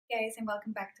Hey guys, and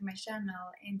welcome back to my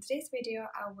channel. In today's video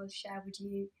I will share with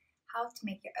you how to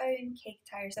make your own cake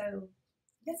tire. So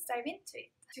let's dive into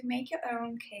it. To make your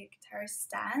own cake tire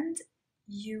stand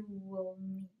you will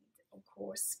need, of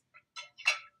course,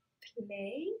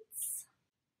 plates.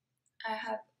 I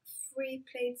have 3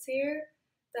 plates here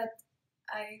that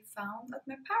I found at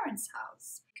my parents'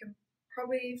 house. You can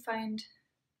probably find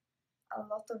a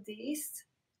lot of these,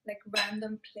 like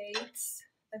random plates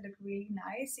that look really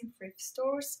nice in thrift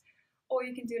stores, or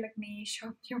you can do like me,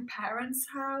 shop your parents'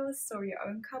 house or your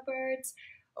own cupboards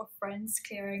or friends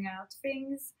clearing out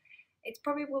things. It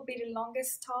probably will be the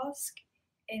longest task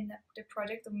in the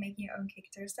project of making your own cake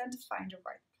tire stand to find the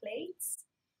right plates.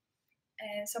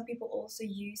 Some people also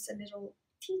use a little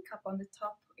teacup on the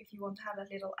top if you want to have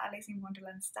that little Alice in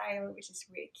Wonderland style, which is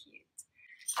really cute.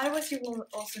 Otherwise you will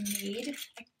also need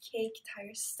a cake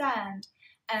tire stand,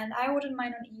 and I ordered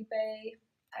mine on eBay.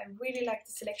 I really like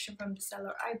the selection from the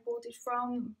seller I bought it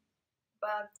from,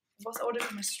 but it was ordered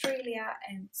from Australia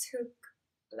and took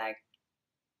like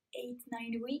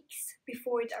 8-9 weeks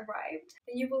before it arrived.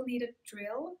 Then you will need a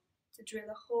drill to drill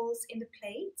the holes in the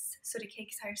plates so the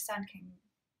cake tire stand can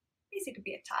basically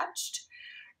be attached.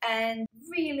 And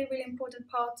really important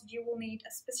part, you will need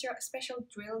a special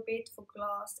drill bit for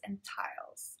glass and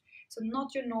tiles. So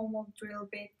not your normal drill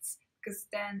bits, because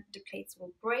then the plates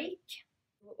will break.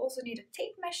 You will also need a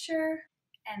tape measure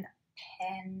and a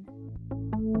pen.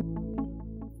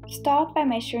 Start by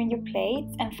measuring your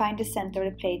plates and find the center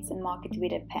of the plates and mark it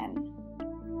with a pen.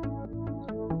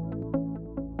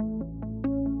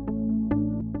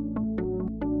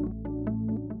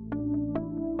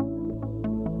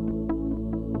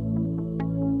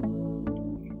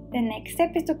 The next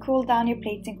step is to cool down your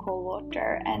plates in cold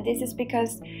water, and this is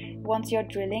because once you're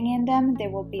drilling in them they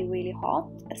will be really hot,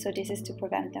 so this is to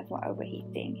prevent them from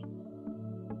overheating.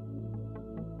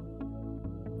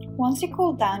 Once you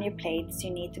cool down your plates,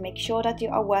 you need to make sure that you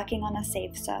are working on a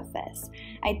safe surface,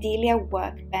 ideally a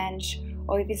workbench,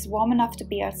 or if it's warm enough to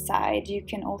be outside, you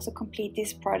can also complete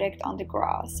this project on the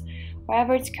grass.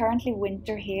 However, it's currently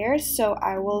winter here, so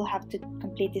I will have to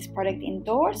complete this project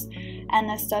indoors, and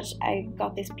as such I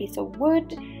got this piece of wood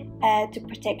to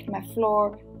protect my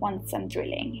floor once I'm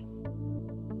drilling.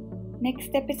 Next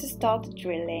step is to start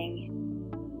drilling.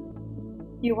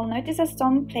 You will notice that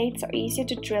some plates are easier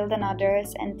to drill than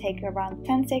others and take around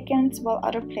 10 seconds, while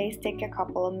other plates take a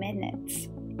couple of minutes.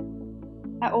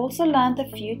 I also learned a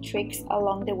few tricks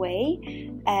along the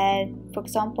way, for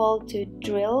example to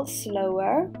drill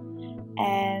slower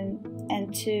and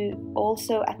to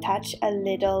also attach a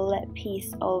little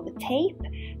piece of tape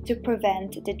to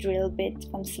prevent the drill bit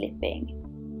from slipping.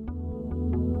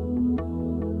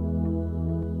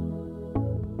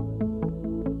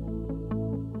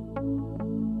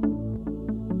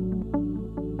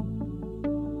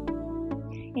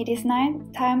 It is now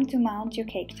time to mount your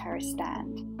cake tire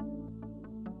stand.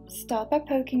 Start by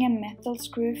poking a metal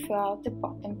screw throughout the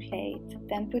bottom plate,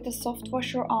 then put a soft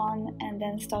washer on and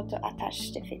then start to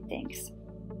attach the fittings.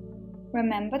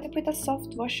 Remember to put a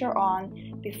soft washer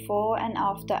on before and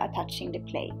after attaching the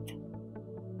plate.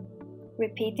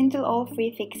 Repeat until all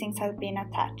 3 fixings have been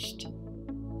attached.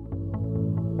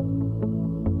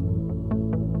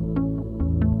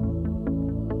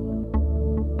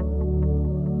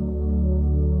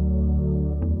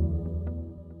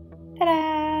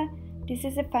 This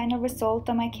is the final result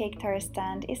of my cake tire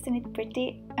stand. Isn't it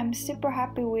pretty? I'm super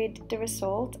happy with the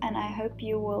result, and I hope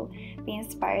you will be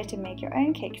inspired to make your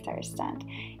own cake tire stand.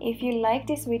 If you like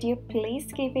this video,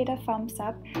 please give it a thumbs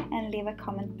up and leave a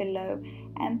comment below.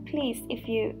 And please,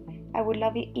 I would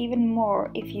love it even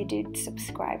more if you did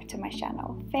subscribe to my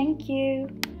channel. Thank you!